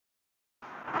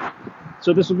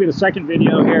So this will be the second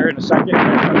video here in a second.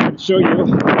 I'm going to show you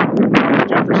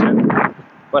Jefferson,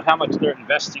 but how much they're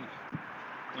investing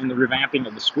in the revamping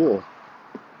of the school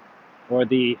or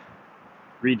the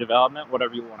redevelopment,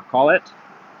 whatever you want to call it.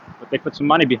 But they put some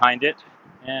money behind it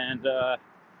and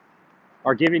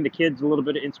are giving the kids a little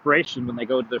bit of inspiration when they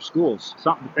go to their schools.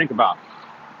 Something to think about.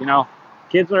 You know,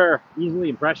 kids are easily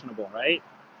impressionable, right?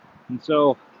 And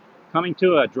so coming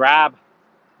to a drab,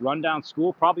 rundown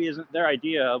school probably isn't their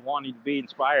idea of wanting to be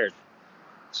inspired.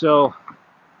 So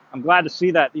I'm glad to see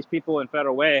that these people in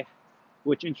Federal Way,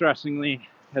 which interestingly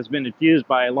has been infused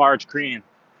by a large Korean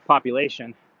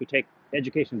population who take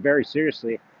education very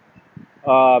seriously,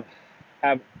 have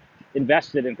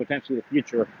invested in potentially the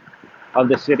future of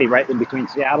the city right in between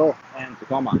Seattle and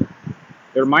Tacoma.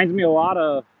 It reminds me a lot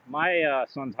of my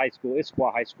son's high school,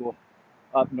 Issaquah High School,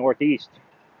 up northeast.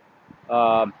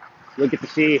 You'll get to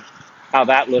see how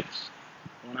that looks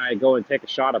when I go and take a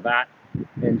shot of that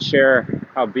and share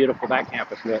how beautiful that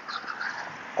campus looks.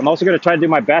 I'm also going to try to do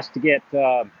my best to get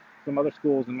some other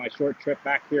schools in my short trip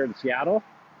back here in Seattle,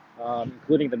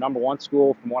 including the #1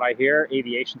 school, from what I hear,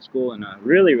 aviation school in a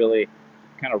really, really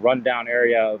kind of rundown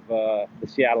area of the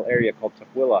Seattle area called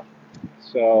Tukwila.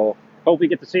 So hope we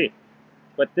get to see.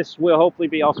 But this will hopefully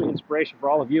be also inspiration for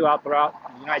all of you out throughout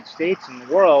the United States and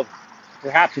the world,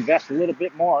 perhaps invest a little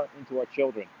bit more into our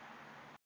children.